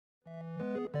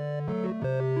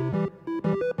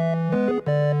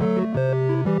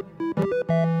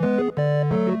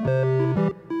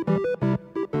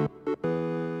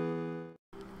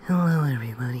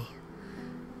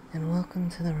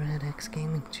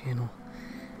channel.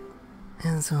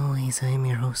 As always, I am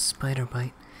your host,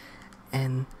 SpiderByte,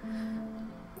 and,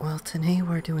 well, today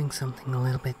we're doing something a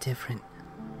little bit different.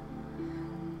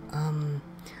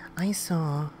 I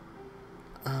saw,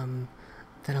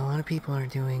 that a lot of people are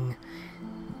doing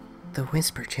the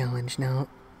Whisper Challenge. Now,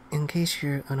 in case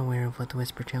you're unaware of what the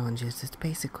Whisper Challenge is, it's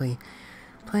basically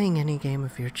playing any game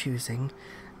of your choosing,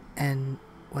 and,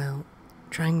 well,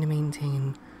 trying to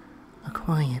maintain a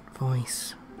quiet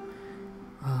voice.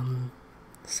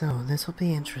 So this will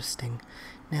be interesting.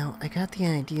 Now, I got the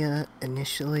idea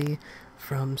initially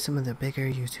from some of the bigger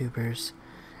YouTubers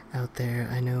out there.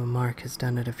 I know Mark has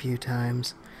done it a few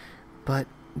times, but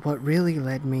what really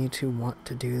led me to want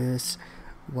to do this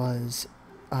was,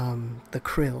 the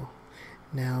Krill.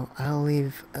 Now, I'll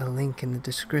leave a link in the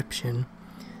description,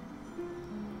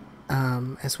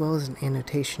 as well as an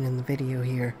annotation in the video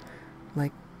here,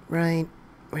 like, right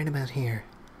about here,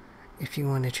 if you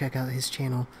want to check out his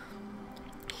channel.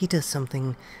 He does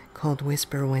something called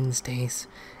Whisper Wednesdays,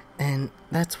 and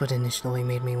that's what initially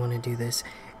made me want to do this.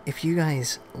 If you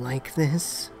guys like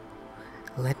this,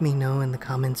 let me know in the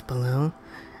comments below,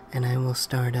 and I will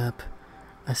start up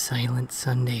a Silent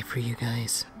Sunday for you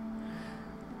guys.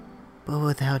 But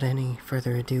without any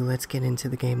further ado, let's get into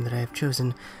the game that I have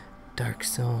chosen, Dark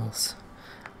Souls.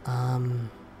 Alright.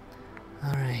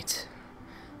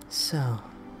 So,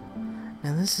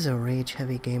 now this is a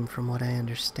rage-heavy game from what I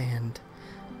understand.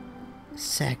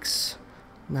 Sex,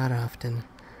 not often.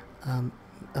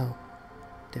 Oh,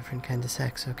 different kind of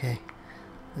sex, okay.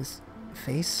 This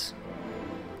face,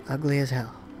 ugly as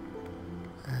hell.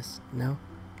 No,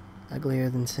 uglier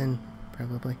than sin,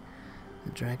 probably.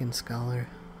 The Dragon Scholar.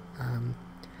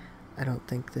 I don't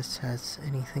think this has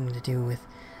anything to do with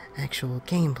actual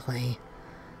gameplay.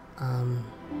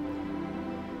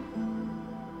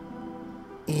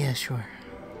 Yeah, sure.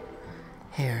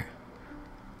 Hair.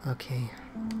 Okay.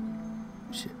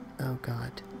 Oh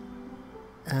god.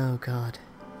 Oh god.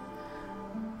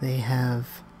 They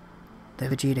have the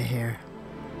Vegeta hair,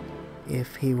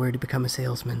 if he were to become a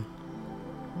salesman.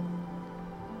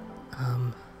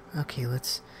 Okay,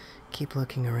 let's keep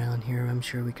looking around here. I'm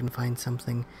sure we can find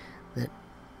something that...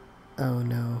 Oh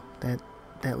no,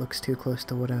 that looks too close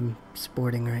to what I'm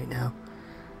sporting right now.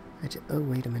 Oh,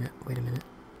 wait a minute,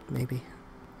 maybe.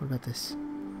 What about this?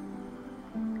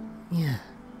 Yeah,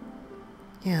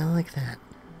 I like that.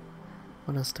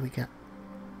 What else do we got?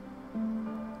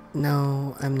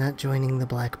 No, I'm not joining the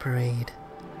Black Parade.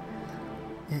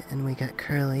 And we got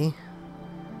Curly.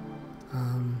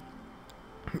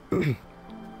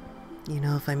 You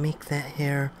know, if I make that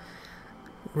hair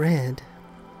red,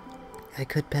 I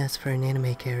could pass for an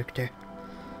anime character.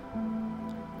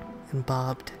 And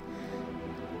bobbed.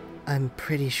 I'm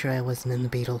pretty sure I wasn't in the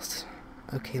Beatles.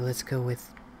 Okay, let's go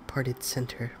with parted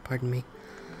center, pardon me.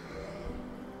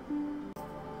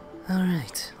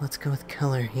 Alright, let's go with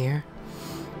color here.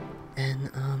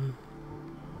 And,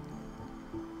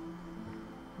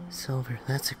 silver,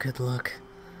 that's a good look.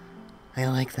 I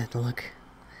like that look.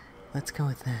 Let's go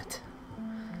with that.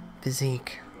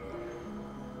 Physique.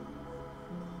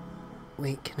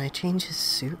 Wait, can I change his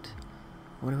suit?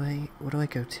 What do I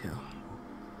go to?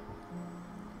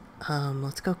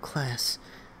 Let's go class.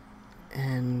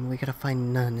 And we gotta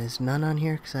find none. Is none on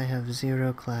here? Because I have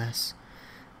 0 class.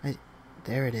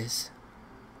 There it is.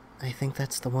 I think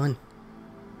that's the one.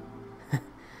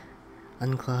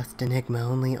 Unclothed Enigma,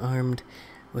 only armed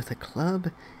with a club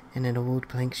and an old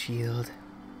plank shield.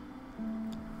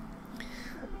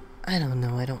 I don't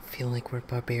know, I don't feel like we're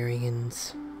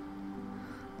barbarians.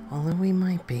 Although we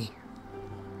might be.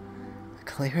 A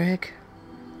cleric?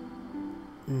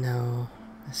 No,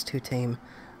 that's too tame.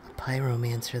 A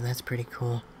pyromancer, that's pretty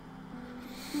cool.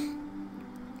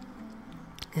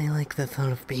 I like the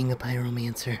thought of being a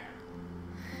pyromancer.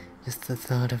 Just the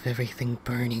thought of everything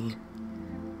burning.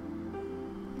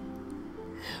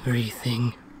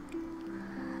 Everything.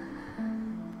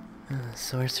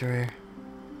 Sorcerer.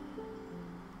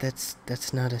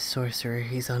 That's not a sorcerer,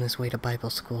 he's on his way to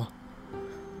Bible school.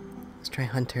 Let's try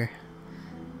Hunter.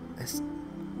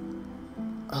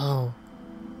 Oh.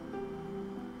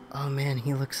 Oh man,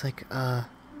 he looks like, the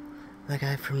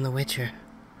guy from The Witcher.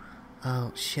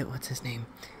 Oh shit, what's his name?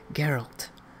 Geralt.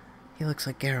 He looks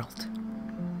like Geralt.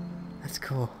 That's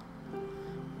cool.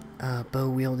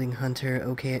 Bow-wielding hunter,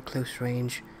 okay at close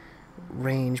range,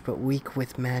 but weak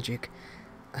with magic.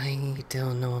 I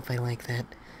don't know if I like that.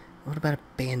 What about a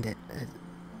bandit?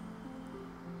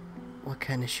 What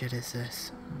kind of shit is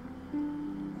this?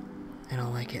 I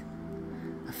don't like it.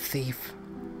 A thief.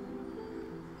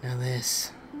 Now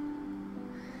this.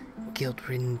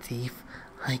 Guilt-ridden thief.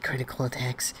 High critical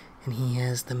attacks. And he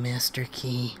has the master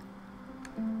key.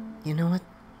 You know what?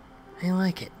 I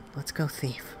like it. Let's go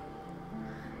thief.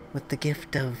 With the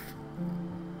gift of...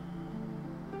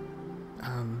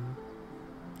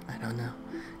 I don't know.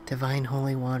 Divine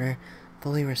holy water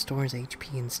fully restores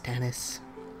HP and status.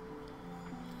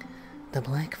 The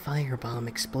black fire bomb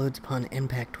explodes upon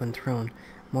impact when thrown,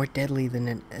 more deadly than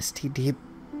an STD...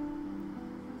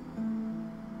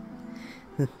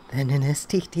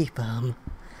 bomb.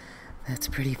 That's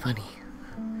pretty funny.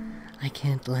 I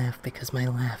can't laugh because my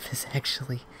laugh is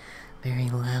actually very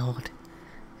loud.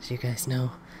 As you guys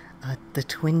know, the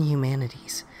twin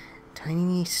humanities.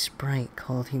 Tiny sprite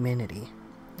called humanity.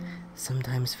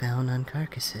 Sometimes found on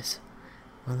carcasses.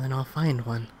 Well, then I'll find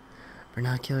one.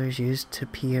 Binoculars used to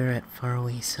peer at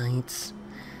faraway sights.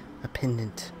 A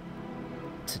pendant.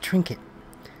 It's a trinket.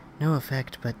 No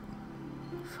effect, but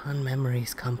fond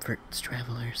memories comforts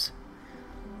travelers.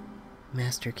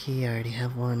 Master key, I already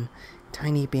have one.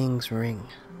 Tiny Bing's ring.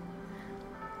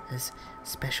 As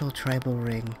special tribal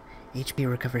ring, HP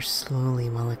recovers slowly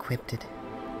while equipped.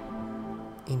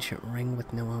 Ancient ring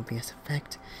with no obvious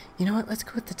effect. You know what? Let's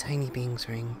go with the Tiny Bing's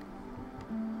ring.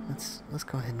 Let's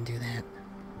go ahead and do that.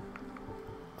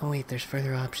 Oh wait, there's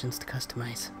further options to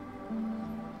customize.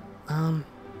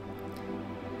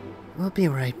 We'll be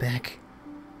right back.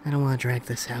 I don't want to drag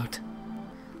this out.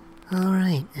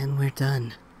 Alright, and we're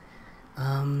done.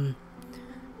 I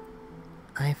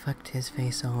fucked his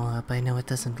face all up. I know it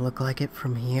doesn't look like it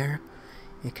from here.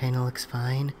 It kinda looks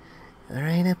fine.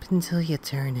 Right up until you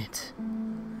turn it.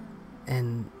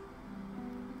 And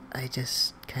I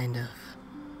just kind of...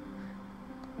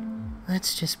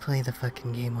 Let's just play the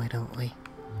fucking game, why don't we?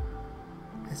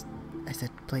 I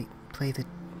said play the...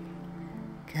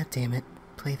 God damn it.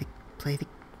 Play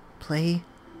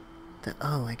the...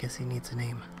 Oh, I guess he needs a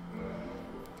name.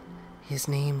 His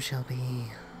name shall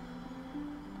be...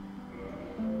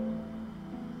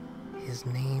 His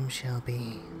name shall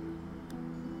be...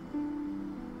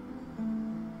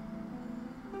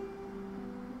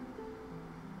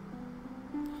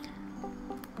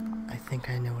 I think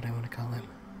I know what I want to call him.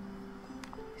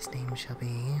 His name shall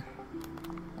be...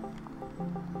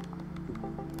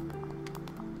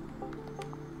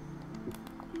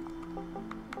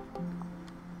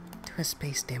 To a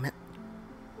space, damn it.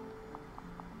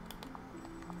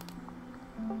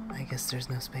 I guess there's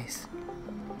no space.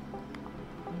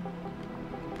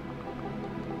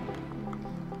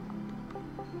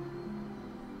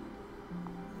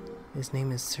 His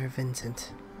name is Sir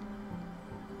Vincent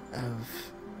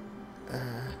of,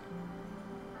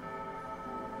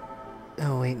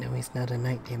 Oh wait, no, he's not a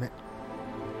knight, damn it.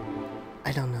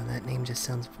 I don't know, that name just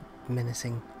sounds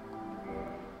menacing.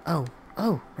 Oh,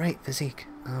 right, physique.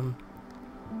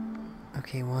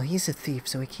 Okay, well, he's a thief,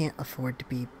 so he can't afford to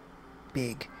be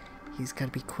big. He's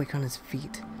gotta be quick on his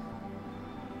feet.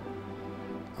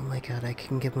 Oh my god, I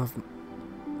can give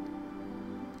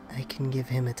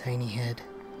him a tiny head.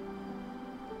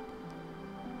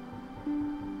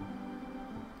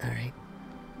 Alright.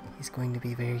 He's going to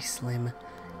be very slim.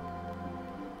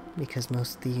 Because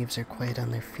most thieves are quiet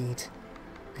on their feet.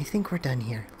 I think we're done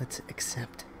here. Let's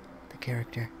accept the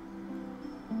character.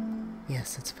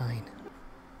 Yes, that's fine.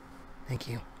 Thank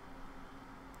you.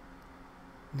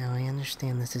 Now I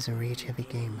understand this is a rage-heavy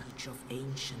game. Age of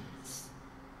ancients.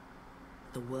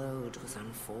 The world was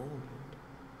unformed,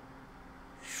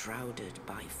 shrouded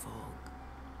by fog.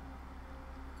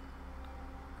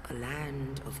 A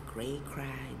land of grey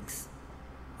crags,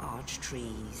 arch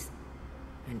trees,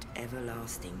 and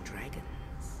everlasting dragons.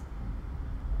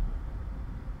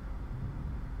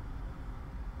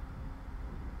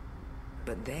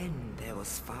 But then there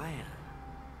was fire.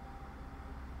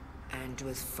 And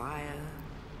with fire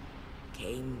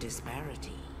came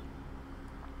disparity.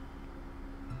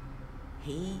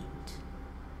 Heat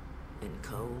and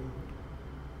cold,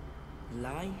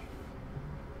 life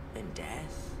and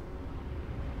death,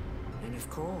 and of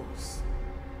course,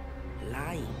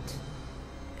 light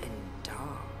and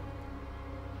dark.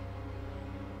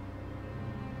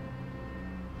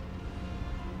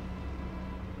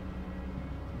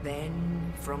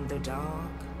 Then from the dark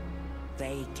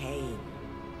they came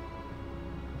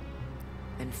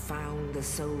and found the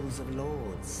souls of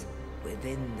lords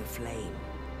within the flame.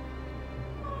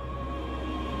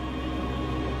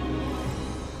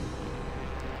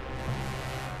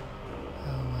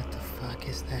 Oh, what the fuck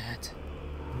is that?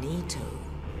 Nito,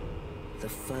 the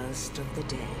first of the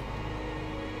dead.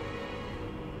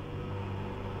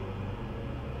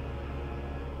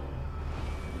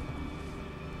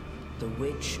 The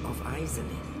Witch of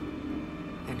Izalith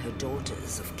and her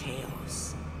daughters of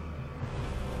Chaos.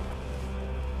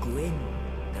 Gwyn,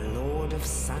 the Lord of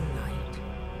Sunlight,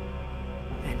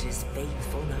 and his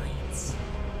faithful knights,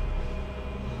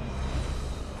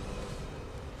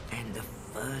 and the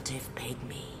furtive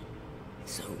pygmy,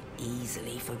 so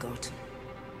easily forgotten.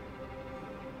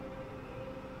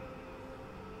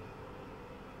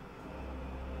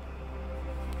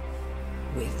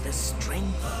 With the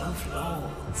strength of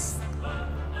lords,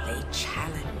 they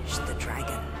challenged the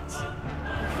dragons.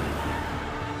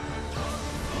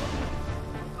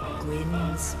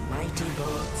 Gwyn's mighty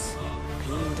bullets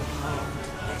peeled apart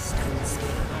their stone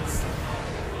skills.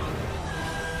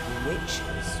 The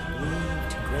witches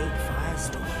weaved great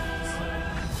firestorms.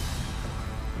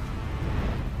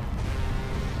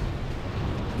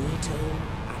 Nito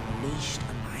unleashed a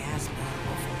miasma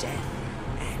of death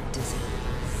and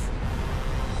disease.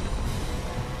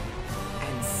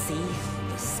 And Seath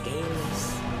the Scaleless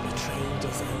betrayed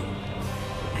his own,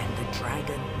 and the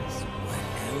dragons were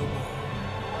no more.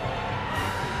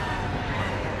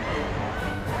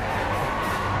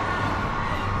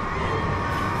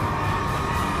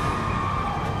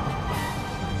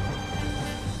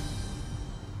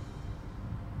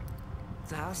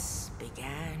 Thus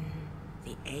began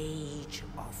the Age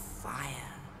of Fire.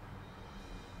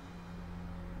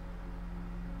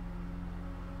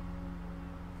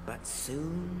 But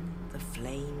soon the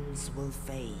flames will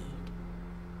fade,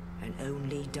 and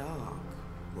only dark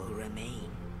will remain.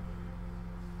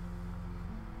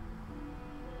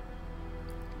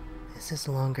 This is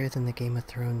longer than the Game of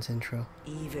Thrones intro.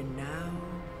 Even now,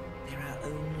 there are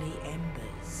only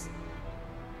embers.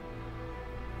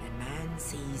 And man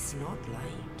sees not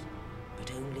light,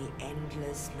 but only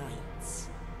endless nights.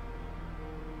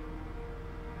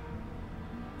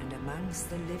 And amongst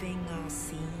the living are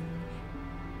seen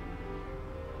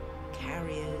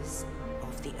carriers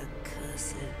of the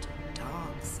accursed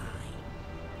dark side.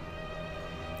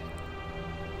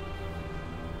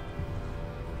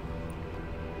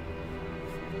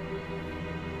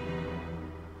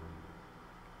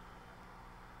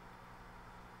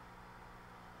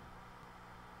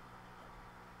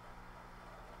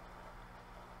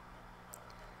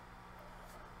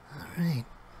 Alright.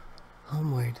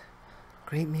 Homeward.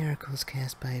 Great miracles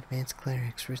cast by advanced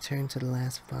clerics return to the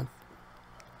last font.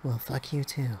 Well, fuck you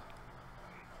too.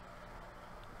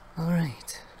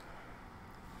 Alright.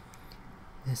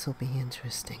 This'll be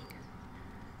interesting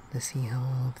to see how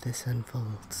all of this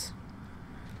unfolds.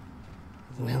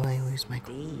 Will I lose my...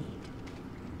 Indeed.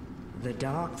 The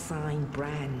dark sign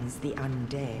brands the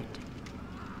undead.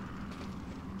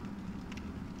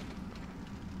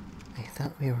 I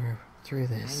thought we were through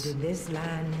this. And in this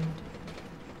land,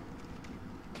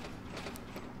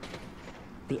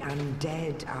 the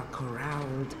undead are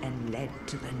corralled and led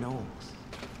to the north.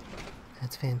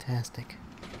 That's fantastic.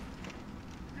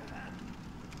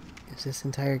 Is this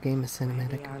entire game a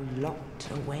cinematic? They are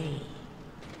locked away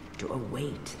to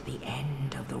await the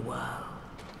end of the world.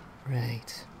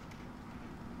 Right.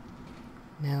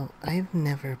 Now, I've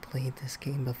never played this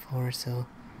game before, so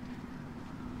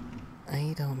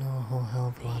I don't know a whole hell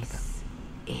of a lot about it.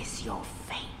 This is your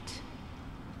fate.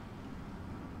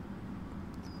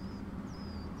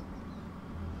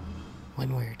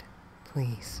 One word,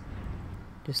 please.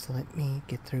 Just let me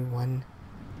get through one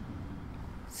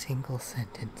single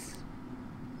sentence.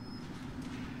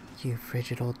 You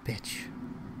frigid old bitch.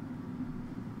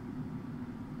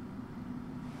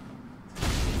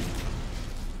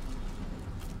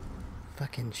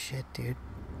 Fucking shit, dude.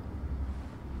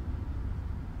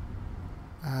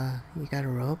 You got a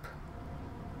rope?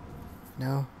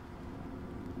 No?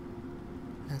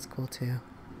 That's cool too.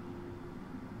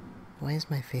 Why is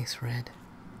my face red?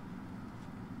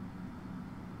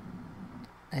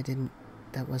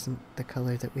 That wasn't the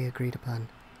color that we agreed upon.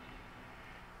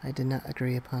 I did not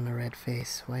agree upon a red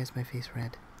face. Why is my face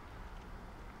red?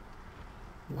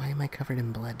 Why am I covered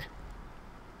in blood?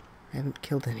 I haven't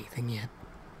killed anything yet.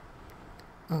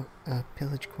 Oh,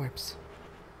 pillage corpse.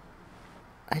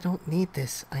 I don't need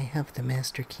this. I have the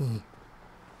master key.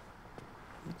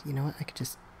 You know what? I could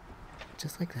just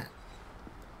like that.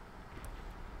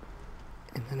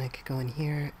 And then I could go in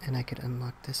here, and I could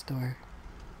unlock this door.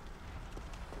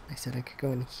 I said I could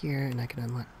go in here, and I could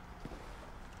unlock...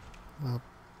 Well,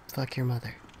 fuck your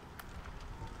mother.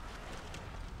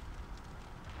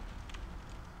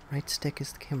 Right stick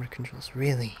is the camera controls.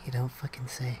 Really? You don't fucking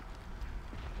say.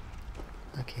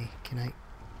 Okay, can I...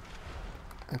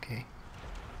 Okay.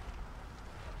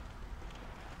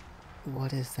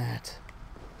 What is that?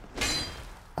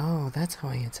 Oh, that's how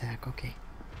I attack. Okay.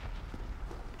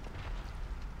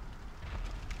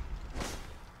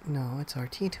 No, it's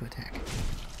RT to attack.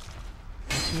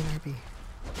 RT and RB.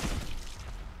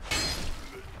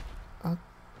 Oh,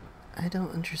 I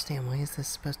don't understand. Why is this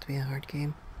supposed to be a hard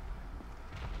game?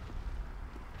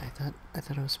 I thought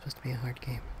it was supposed to be a hard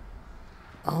game.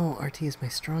 Oh, RT is my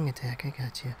strong attack. I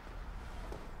got you.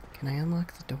 Can I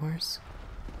unlock the doors?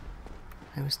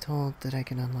 I was told that I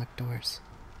can unlock doors.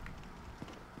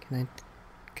 Can I?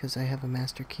 Because I have a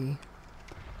master key.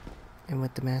 And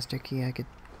with the master key I could...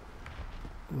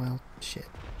 Well, shit.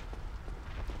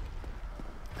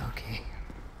 Okay.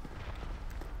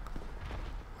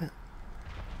 Well...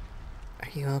 Are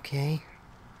you okay?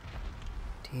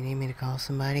 Do you need me to call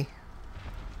somebody?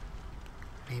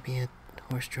 Maybe a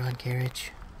horse-drawn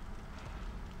carriage?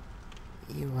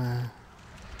 You're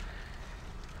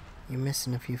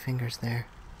missing a few fingers there.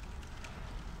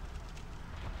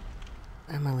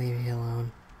 I'm gonna leave you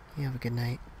alone. You have a good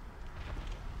night.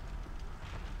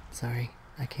 Sorry,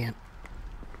 I can't.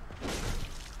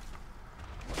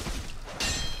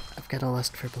 I've got a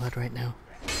lust for blood right now.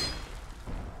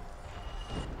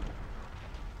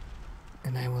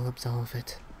 And I will absolve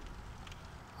it.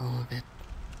 All of it.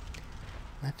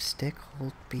 Left stick,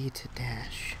 hold B to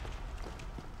dash.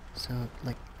 So,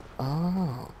 like,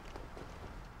 oh.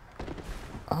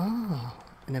 Oh.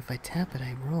 And if I tap it,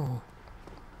 I roll.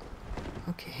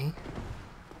 Okay.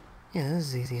 Yeah, this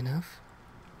is easy enough.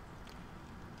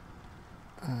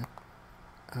 Oh.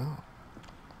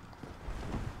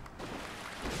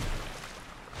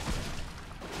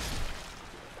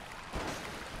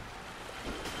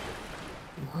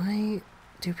 Why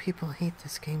do people hate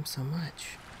this game so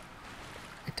much?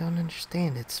 I don't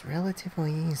understand. It's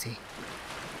relatively easy.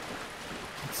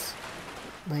 It's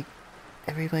like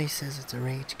everybody says it's a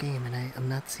rage game, and I'm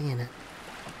not seeing it.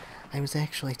 I was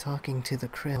actually talking to the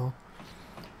Krill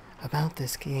about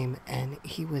this game, and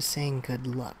he was saying good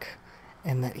luck,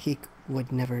 and that he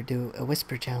would never do a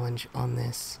whisper challenge on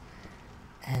this.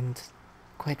 And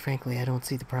quite frankly, I don't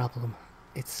see the problem.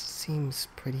 It seems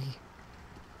pretty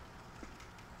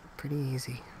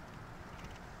easy.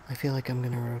 I feel like I'm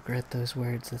gonna regret those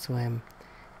words. That's why I'm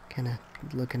kind of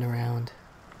looking around.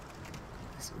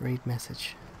 This raid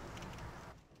message.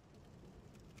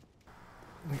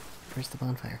 Where's the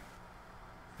bonfire?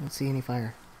 I don't see any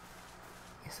fire.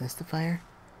 Is this the fire?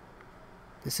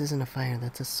 This isn't a fire,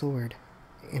 that's a sword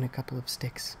and a couple of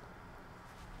sticks.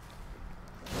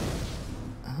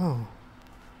 Oh.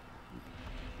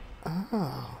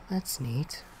 Oh, that's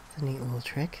neat. It's a neat little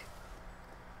trick.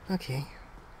 Okay.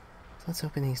 So let's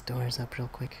open these doors up real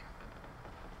quick.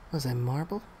 Was that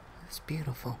marble? That's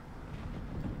beautiful.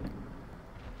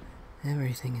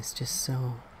 Everything is just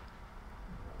so...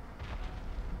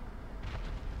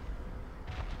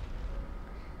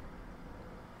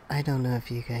 I don't know if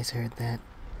you guys heard that,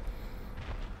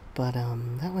 but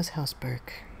that was House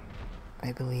Burk,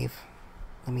 I believe.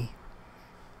 I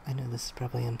know this is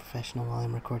probably unprofessional while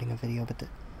I'm recording a video, but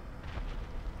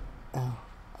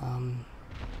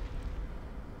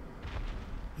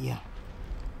yeah.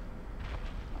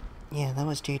 Yeah, that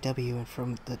was JW and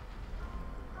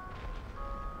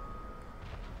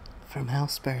from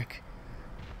House Burk.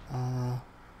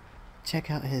 Check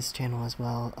out his channel as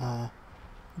well,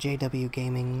 JW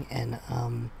Gaming and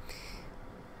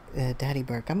Daddy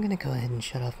Burk. I'm gonna go ahead and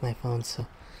shut off my phone so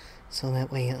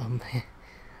that way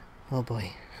oh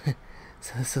boy.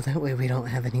 so that way we don't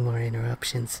have any more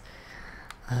interruptions.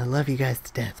 I love you guys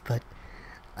to death, but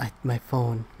my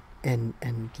phone and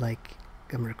like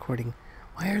I'm recording.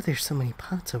 Why are there so many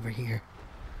pots over here?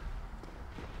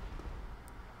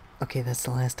 Okay, that's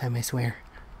the last time, I swear.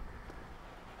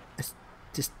 It's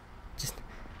just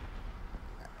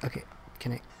okay.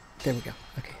 Can I? There we go.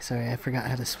 Okay, sorry, I forgot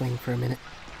how to swing for a minute.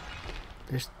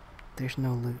 There's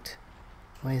no loot.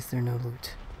 Why is there no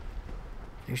loot?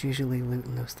 There's usually loot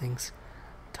in those things.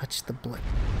 Touch the blood.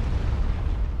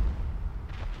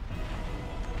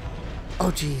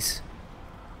 Oh jeez.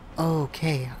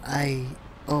 Okay,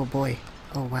 oh boy.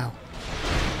 Oh wow.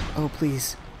 Oh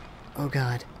please. Oh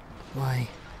god. Why?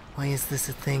 Why is this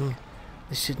a thing?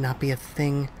 This should not be a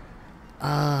thing.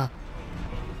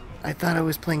 I thought I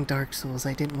was playing Dark Souls.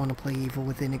 I didn't want to play Evil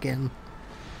Within again.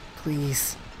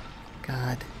 Please.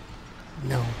 God.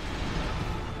 No.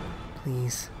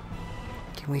 Please.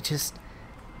 Can we just...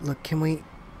 Look, can we...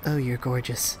 Oh, you're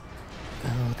gorgeous.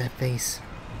 Oh, that face.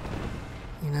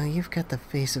 You know, you've got the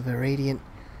face of a radiant,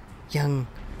 young...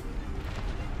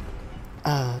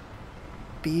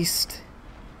 beast?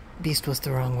 Beast was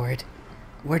the wrong word.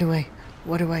 How do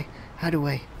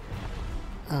I...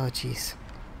 Oh, jeez.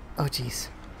 Oh, jeez.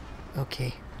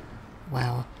 Okay.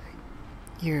 Wow.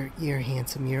 You're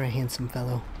handsome. You're a handsome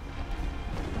fellow.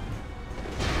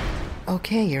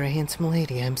 Okay, you're a handsome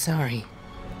lady. I'm sorry.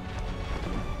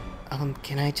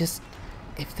 Can I just...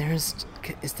 If there's...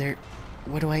 Is there...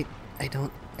 What do I... I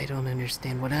don't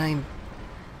understand what I'm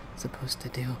supposed to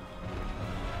do.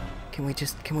 Can we...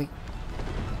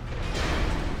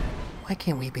 Why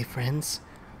can't we be friends?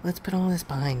 Let's put all this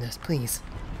behind us, please.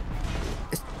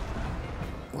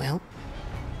 Well,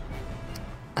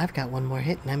 I've got one more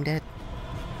hit and I'm dead.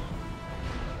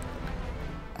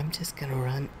 I'm just gonna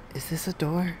run. Is this a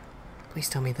door? Please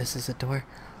tell me this is a door.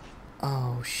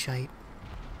 Oh, shite.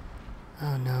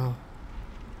 Oh, no.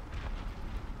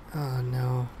 Oh,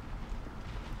 no.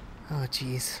 Oh,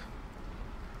 jeez.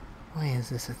 Why is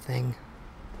this a thing?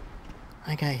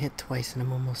 I got hit twice and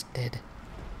I'm almost dead.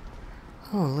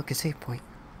 Oh, look, a save point.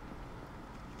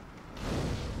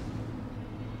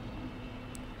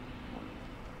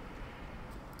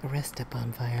 A rest at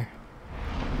bonfire.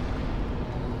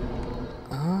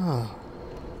 Oh.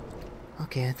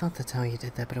 Okay, I thought that's how you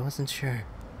did that, but I wasn't sure.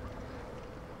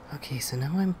 Okay, so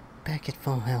now I'm back at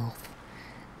full health.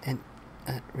 And,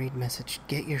 read message.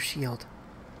 Get your shield.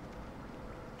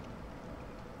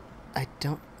 I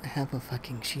don't have a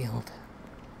fucking shield.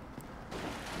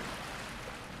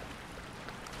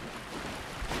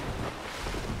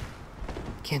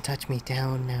 Can't touch me.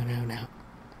 Down, now, now, now.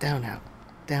 Down, now.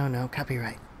 Down, now.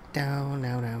 Copyright. Down,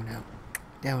 now, now, now.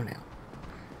 Down, now.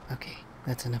 Okay,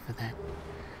 that's enough of that.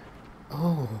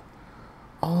 Oh.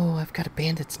 Oh, I've got a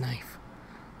bandit's knife.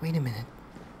 Wait a minute.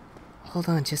 Hold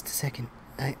on just a second.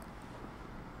 How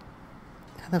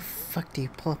the fuck do you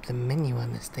pull up the menu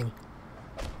on this thing?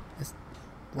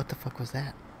 What the fuck was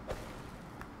that?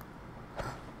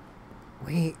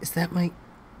 Wait, is that my...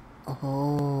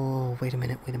 Oh, wait a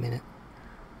minute, wait a minute.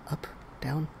 Up?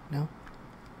 Down? No?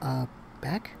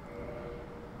 Back?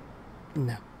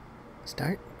 No.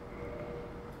 Start?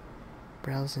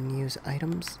 Browse and use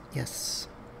items? Yes.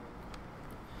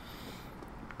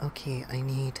 Okay, I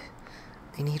need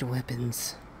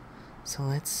weapons. So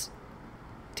let's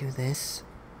do this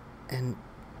and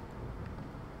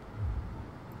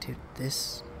do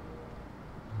this.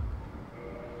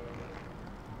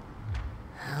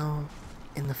 How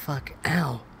in the fuck?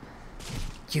 Ow!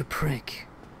 You prick.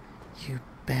 You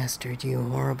bastard, you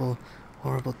horrible,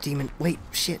 horrible demon. Wait,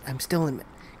 shit, I'm still in...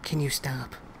 Can you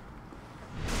stop?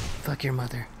 Fuck your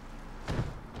mother.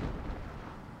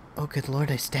 Oh, good lord,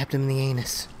 I stabbed him in the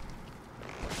anus.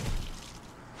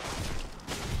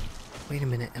 Wait a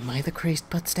minute, am I the crazed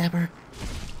butt stabber?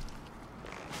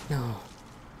 No.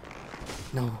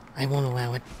 No, I won't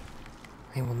allow it.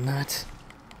 I will not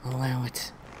allow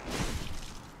it.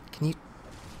 Can you...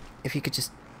 If you could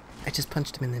just... I just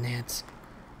punched him in the nads.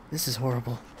 This is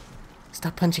horrible.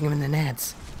 Stop punching him in the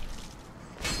nads.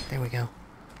 There we go.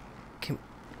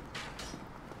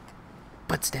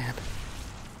 Butt stab.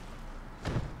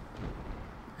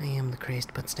 I am the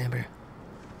crazed butt stabber.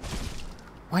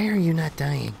 Why are you not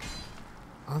dying?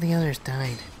 All the others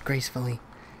died gracefully.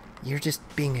 You're just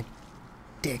being a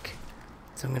dick.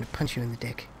 So I'm gonna punch you in the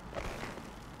dick.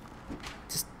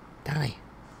 Just die.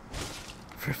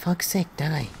 For fuck's sake,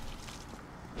 die.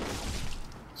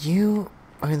 You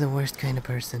are the worst kind of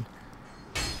person.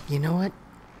 You know what?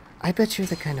 I bet you're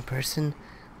the kind of person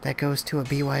that goes to a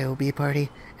BYOB party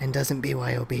and doesn't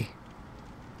BYOB.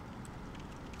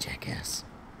 Jackass.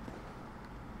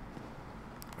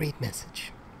 Read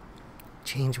message.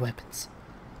 Change weapons.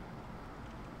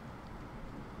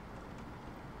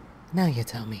 Now you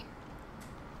tell me.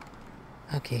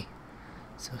 Okay.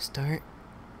 So start.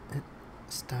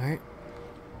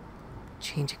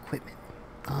 Change equipment.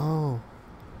 Oh.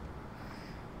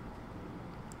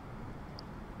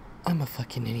 I'm a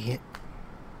fucking idiot.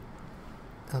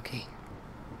 Okay.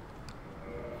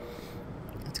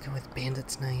 Let's go with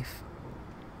bandit's knife.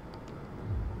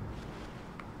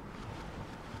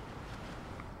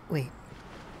 Wait.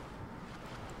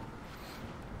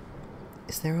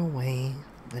 Is there a way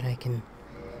that I can...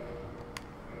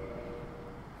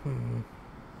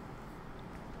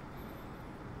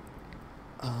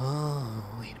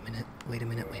 Oh, wait a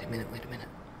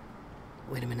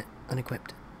minute.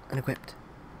 Unequipped.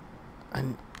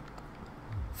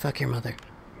 Fuck your mother.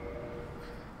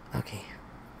 Okay.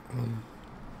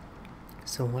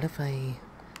 So what if I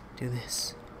do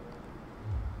this?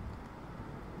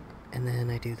 And then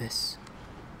I do this.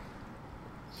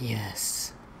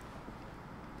 Yes.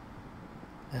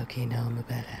 Okay, now I'm a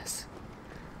badass.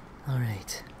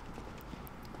 Alright.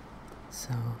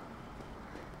 So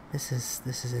this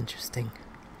is interesting.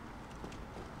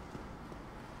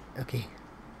 Okay.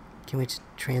 Can we just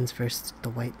transverse the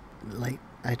white light?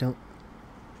 I don't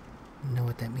know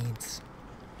what that means.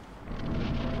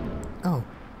 Oh.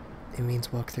 It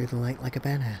means walk through the light like a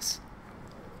badass.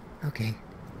 Okay.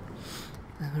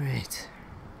 Alright.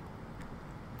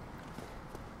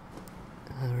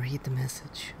 Read the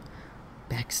message.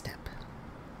 backstep.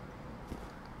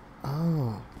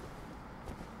 Oh.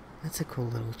 That's a cool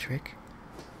little trick.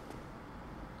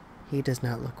 He does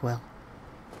not look well.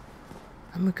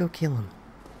 I'm gonna go kill him.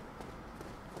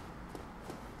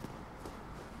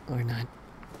 Or not.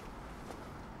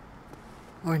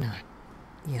 Or not.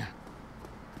 Yeah.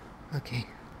 Okay.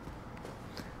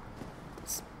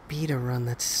 Speed a run,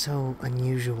 that's so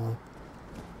unusual.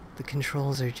 The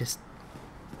controls are just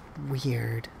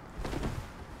weird.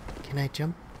 Can I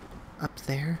jump up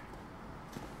there?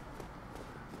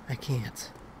 I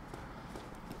can't.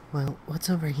 Well, what's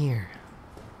over here?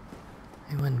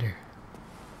 I wonder.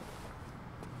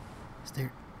 Is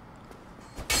there...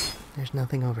 There's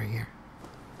nothing over here.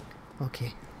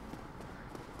 Okay.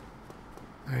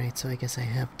 Alright, so I guess I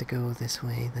have to go this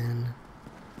way then.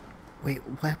 Wait,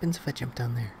 what happens if I jump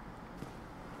down there?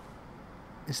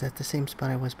 Is that the same spot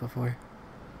I was before?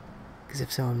 Because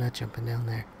if so, I'm not jumping down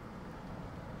there.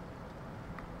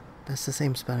 That's the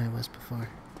same spot I was before.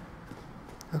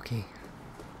 Okay.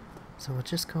 So we'll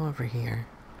just go over here.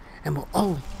 And we'll...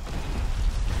 Oh!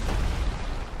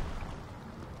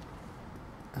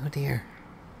 Oh dear.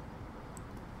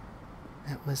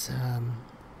 That was,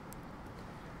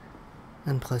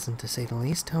 unpleasant to say the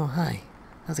least. Oh, hi.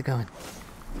 How's it going?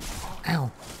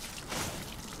 Ow!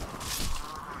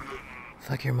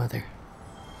 Fuck your mother.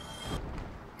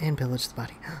 And pillage the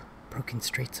body. Broken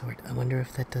straight sword. I wonder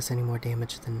if that does any more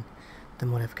damage than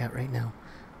what I've got right now.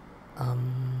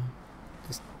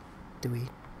 Just...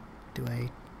 Do I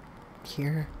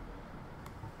hear?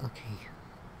 Okay.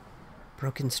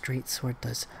 Broken straight sword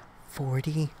does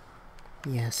 40?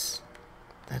 Yes.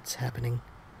 That's happening.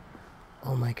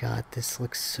 Oh my god, this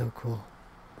looks so cool.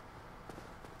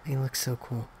 It looks so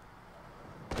cool.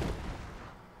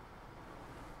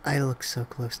 I look so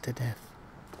close to death.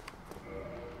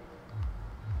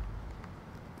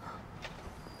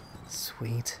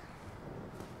 Sweet.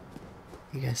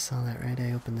 You guys saw that, right?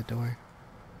 I opened the door.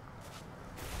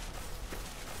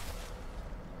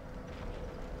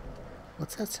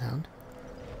 What's that sound?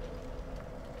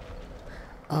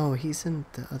 Oh, he's in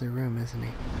the other room, isn't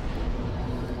he?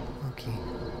 Okay.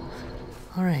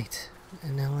 Alright,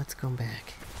 and now let's go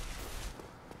back.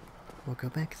 We'll go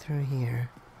back through here,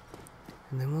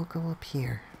 and then we'll go up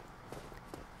here.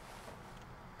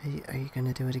 Are you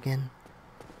gonna do it again?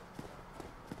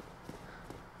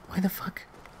 Why the fuck?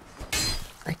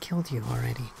 I killed you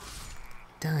already.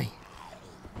 Die.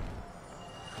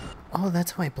 Oh,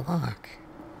 that's why I block.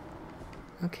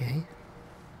 Okay.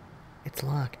 It's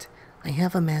locked. I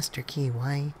have a master key,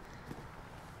 why?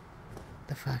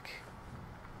 The fuck?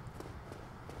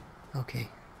 Okay.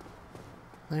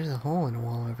 There's a hole in the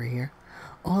wall over here.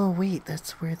 Oh wait,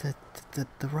 that's where the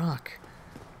rock.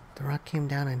 The rock came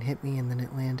down and hit me and then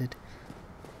it landed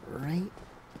right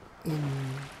in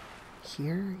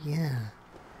here? Yeah.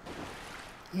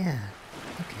 Yeah.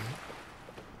 Okay.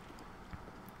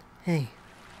 Hey.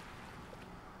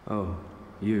 Oh,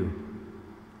 you.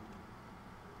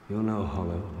 You're no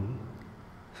hollow, hmm?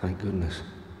 Thank goodness.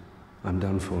 I'm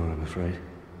done for, I'm afraid.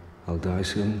 I'll die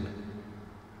soon,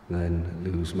 then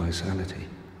lose my sanity.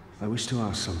 I wish to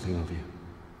ask something of you.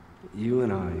 You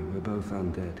and I were both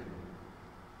undead.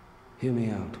 Hear me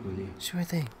out, will you? Sure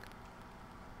thing.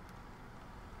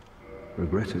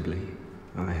 Regrettably,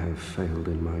 I have failed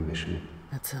in my mission.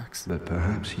 That sucks. But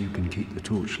perhaps you can keep the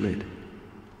torch lit.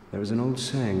 There is an old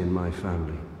saying in my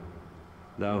family.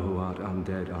 Thou who art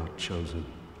undead art chosen.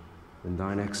 And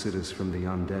thine exodus from the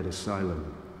undead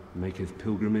asylum maketh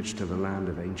pilgrimage to the land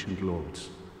of ancient lords.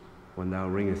 When thou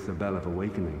ringeth the bell of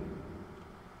awakening,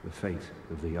 the fate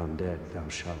of the undead thou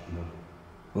shalt know.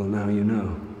 Well, now you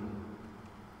know.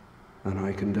 And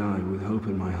I can die with hope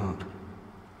in my heart.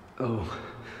 Oh,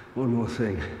 one more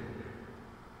thing.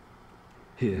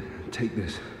 Here, take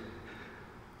this.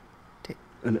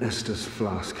 An Estus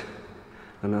flask.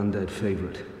 An undead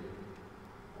favorite.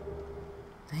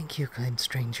 Thank you, kind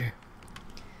stranger.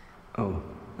 Oh,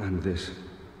 and this.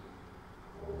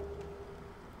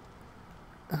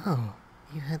 Oh,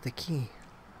 you had the key.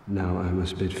 Now I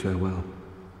must bid farewell.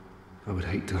 I would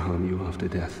hate to harm you after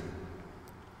death.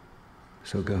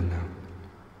 So go now,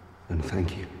 and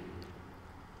thank you.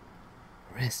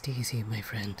 Rest easy, my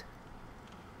friend.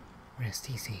 Rest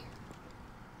easy.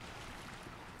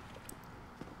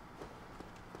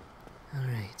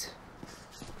 Alright.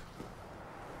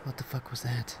 What the fuck was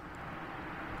that?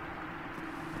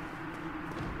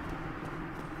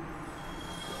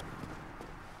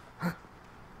 Huh?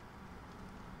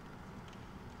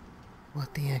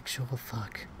 What the actual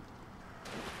fuck?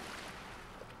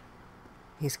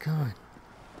 He's gone.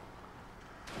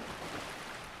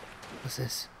 What's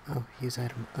this? Oh, use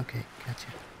item. Okay, gotcha.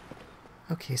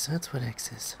 Okay, so that's what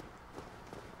X is.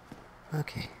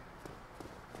 Okay.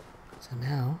 So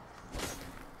now,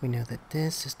 we know that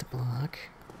this is the block.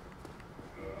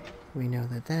 We know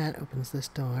that that opens this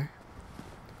door.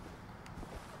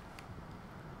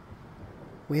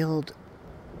 Wield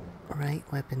right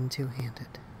weapon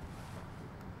two-handed.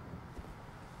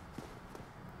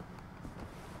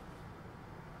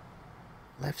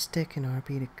 Left stick and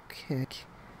RB to kick,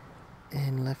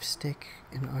 and left stick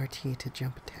and RT to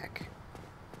jump attack.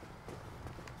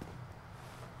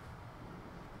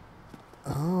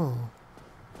 Oh.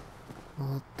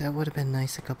 Well, that would have been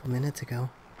nice a couple minutes ago.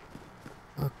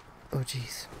 Oh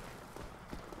jeez.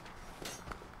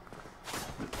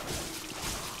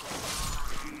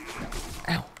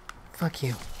 Ow. Fuck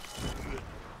you.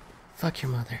 Fuck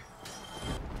your mother.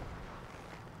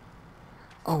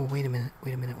 Oh, wait a minute.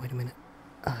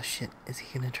 Oh shit, is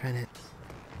he gonna try to...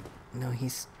 No,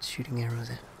 he's shooting arrows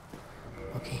at...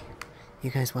 Okay,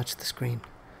 you guys watch the screen.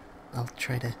 I'll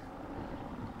try to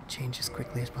change as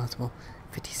quickly as possible.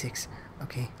 56.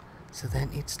 Okay, so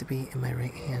that needs to be in my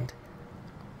right hand.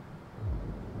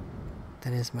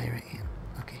 That is my right hand.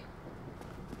 Okay.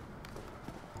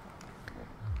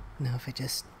 Now if I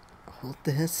just hold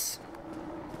this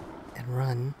and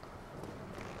run...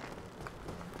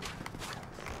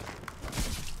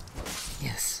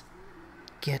 Yes.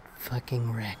 Get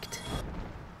fucking wrecked,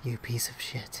 you piece of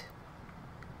shit.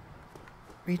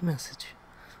 Read message.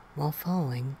 While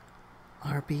falling,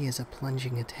 RB is a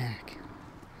plunging attack.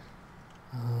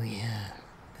 Oh yeah,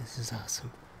 this is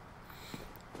awesome.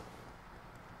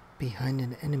 Behind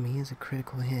an enemy is a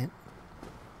critical hit.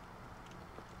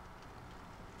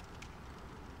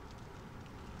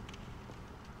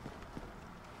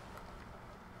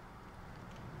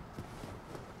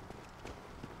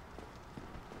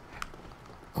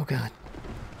 Oh god.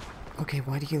 Okay,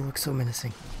 why do you look so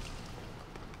menacing?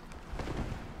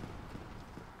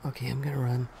 Okay, I'm gonna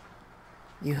run.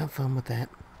 You have fun with that.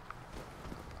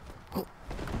 Oh.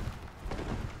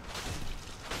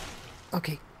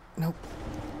 Okay, nope.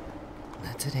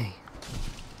 Not today.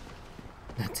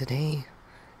 Not today.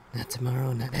 Not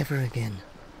tomorrow, not ever again.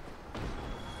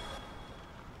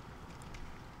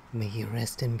 May you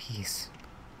rest in peace.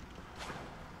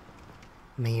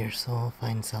 May your soul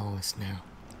find solace now.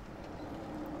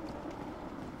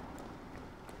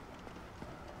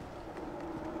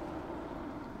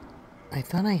 I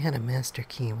thought I had a master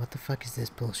key. What the fuck is this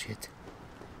bullshit?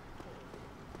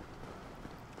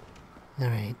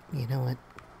 Alright, you know what?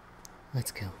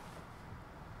 Let's go.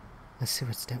 Let's see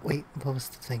what's down. Wait, what was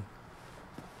the thing?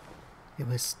 It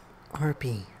was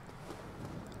RP.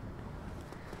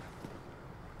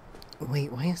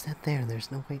 Wait, why is that there?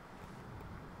 There's no way...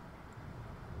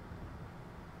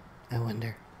 I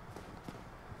wonder.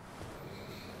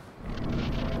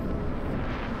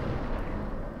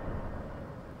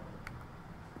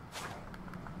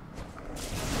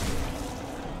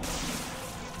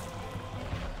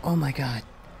 Oh my god.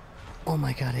 Oh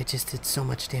my god, I just did so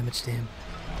much damage to him.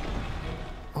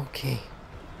 Okay.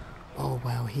 Oh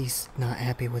wow, he's not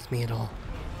happy with me at all.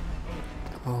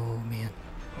 Oh man.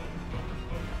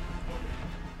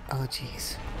 Oh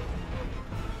jeez.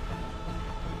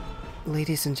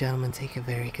 Ladies and gentlemen, take a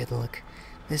very good look.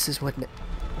 This is what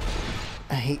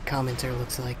a hate commenter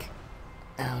looks like.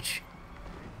 Ouch.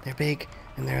 They're big,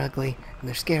 and they're ugly, and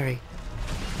they're scary.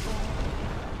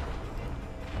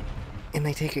 And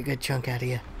they take a good chunk out of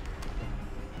you.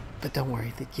 But don't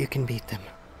worry, that you can beat them.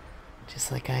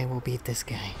 Just like I will beat this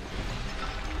guy.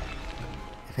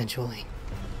 Eventually.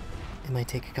 It might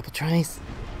take a couple tries.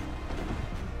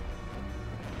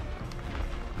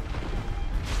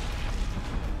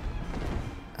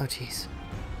 Oh jeez.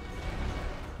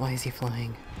 Why is he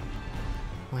flying?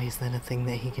 Why is that a thing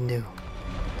that he can do?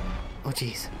 Oh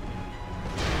jeez.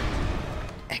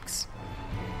 X.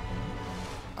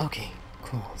 Okay,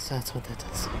 cool. So that's what that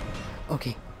does.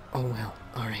 Okay. Oh well.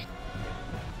 Alright.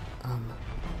 Oh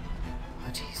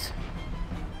jeez.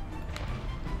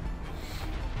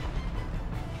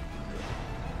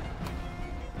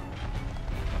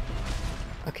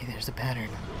 Okay, there's a pattern.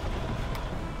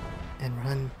 And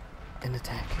run. And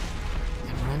attack.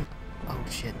 And run. Oh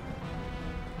shit.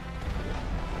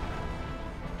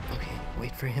 Okay,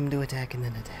 wait for him to attack and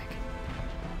then attack.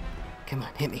 Come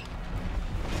on, hit me.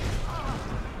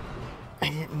 I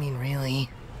didn't mean really.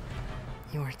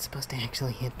 You weren't supposed to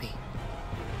actually hit me.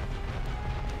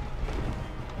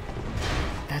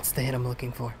 That's the hit I'm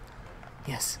looking for.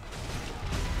 Yes.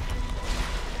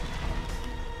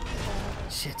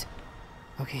 Shit.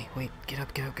 Okay, wait, get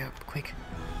up, quick.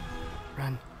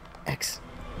 Run. X.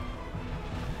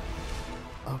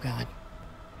 Oh god.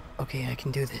 Okay, I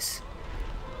can do this.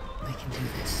 I can do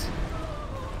this.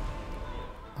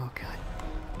 Oh god.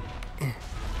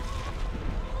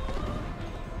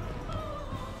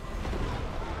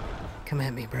 Come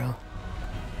at me, bro.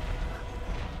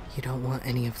 You don't want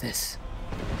any of this.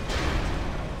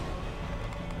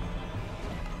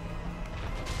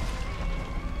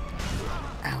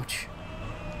 Ouch.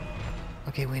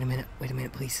 Okay, wait a minute,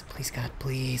 please, God,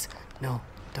 please. No,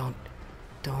 don't.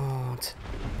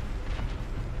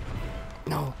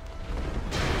 No.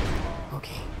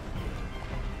 Okay.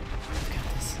 I've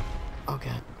got this. Oh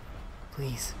god.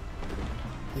 Please.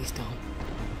 Please don't.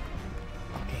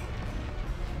 Okay.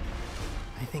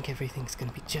 I think everything's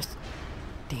gonna be just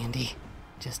dandy.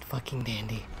 Just fucking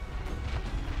dandy.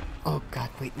 Oh god,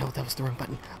 wait, no, that was the wrong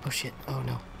button. Oh shit, oh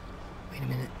no. Wait a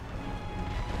minute.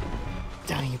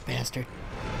 Die, you bastard.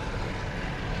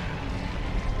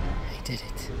 I did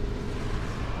it.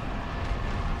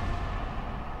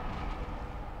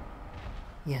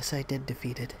 Yes, I did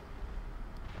defeat it.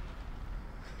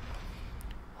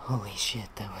 Holy shit,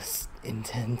 that was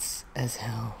intense as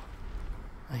hell.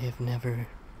 I have never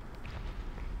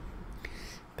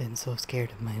been so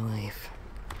scared in my life.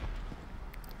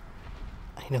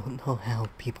 I don't know how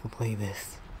people play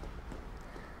this.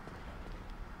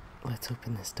 Let's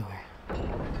open this door.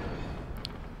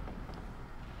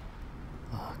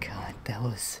 Oh god, that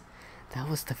was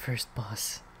the first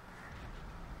boss.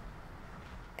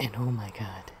 And oh my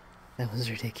god, that was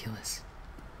ridiculous.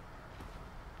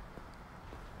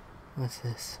 What's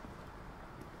this?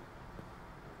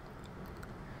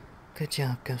 Good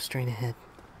job, go straight ahead.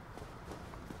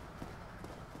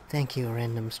 Thank you,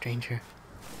 random stranger.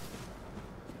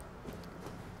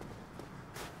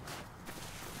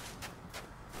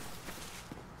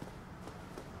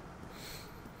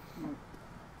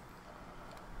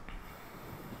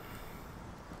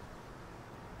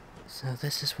 So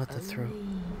this is what the throat...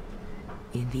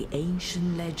 In the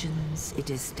ancient legends, it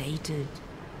is stated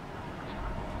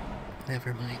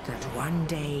Never mind. that one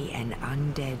day an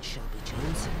undead shall be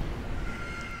chosen.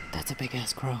 That's a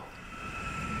big-ass crow.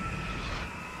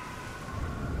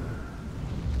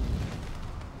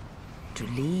 To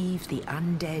leave the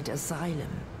undead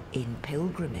asylum in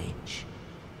pilgrimage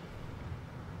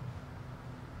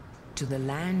to the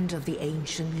land of the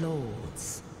ancient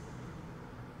lords.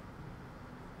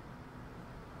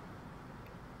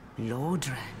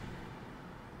 Lordran.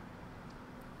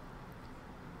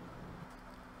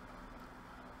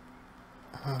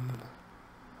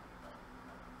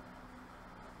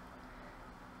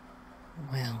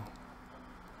 Well,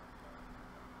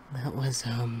 that was,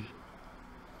 oh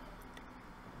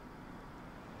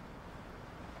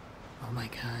my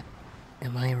god.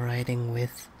 Am I riding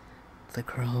with the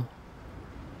crow?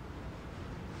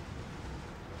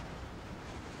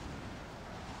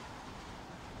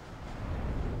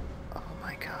 Oh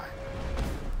my god.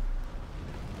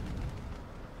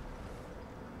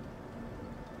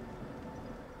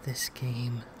 This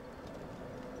game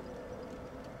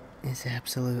is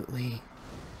absolutely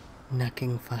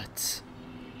knucking futz.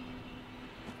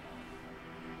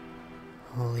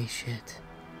 Holy shit.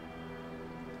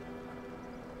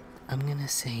 I'm gonna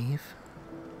save.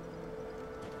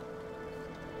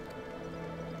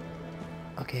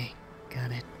 Okay,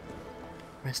 got it.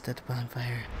 Rest at the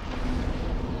bonfire.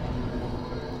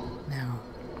 Now,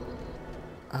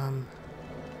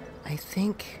 I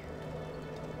think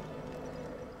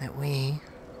that we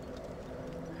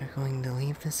are going to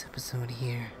leave this episode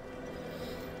here.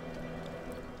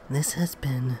 This has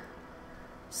been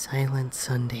Silent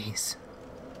Sundays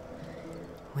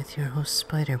with your host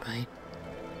SpiderByte.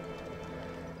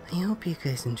 I hope you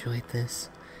guys enjoyed this.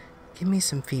 Give me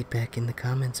some feedback in the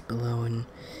comments below, and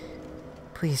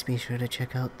please be sure to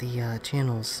check out the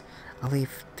channels. I'll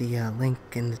leave the link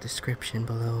in the description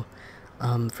below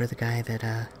for the guy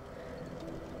that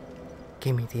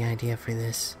gave me the idea for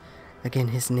this. Again,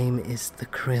 his name is The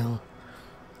Krill.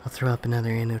 I'll throw up another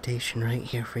annotation right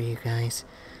here for you guys.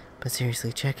 But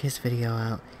seriously, check his video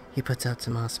out. He puts out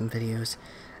some awesome videos.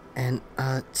 And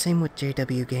same with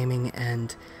JW Gaming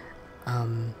and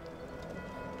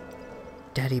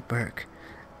Daddy Burk.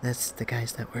 That's the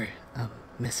guys that were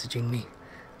messaging me.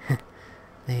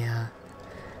 They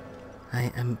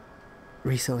I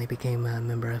recently became a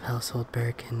member of Household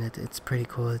Burk, and it's pretty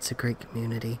cool. It's a great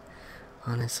community,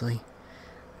 honestly.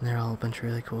 And they're all a bunch of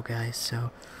really cool guys,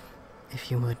 so if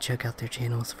you would check out their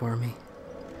channels for me.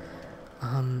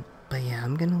 But yeah,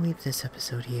 I'm gonna leave this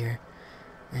episode here.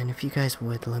 And if you guys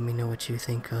would, let me know what you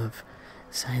think of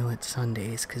Silent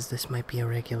Sundays, because this might be a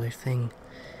regular thing.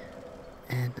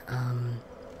 And,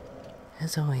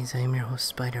 as always, I am your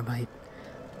host, SpiderByte,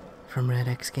 from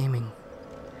RedX Gaming.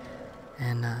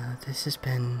 And this has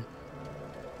been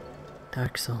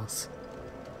Dark Souls.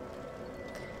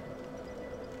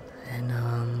 And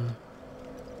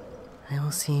I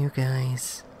will see you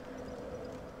guys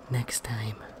next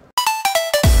time.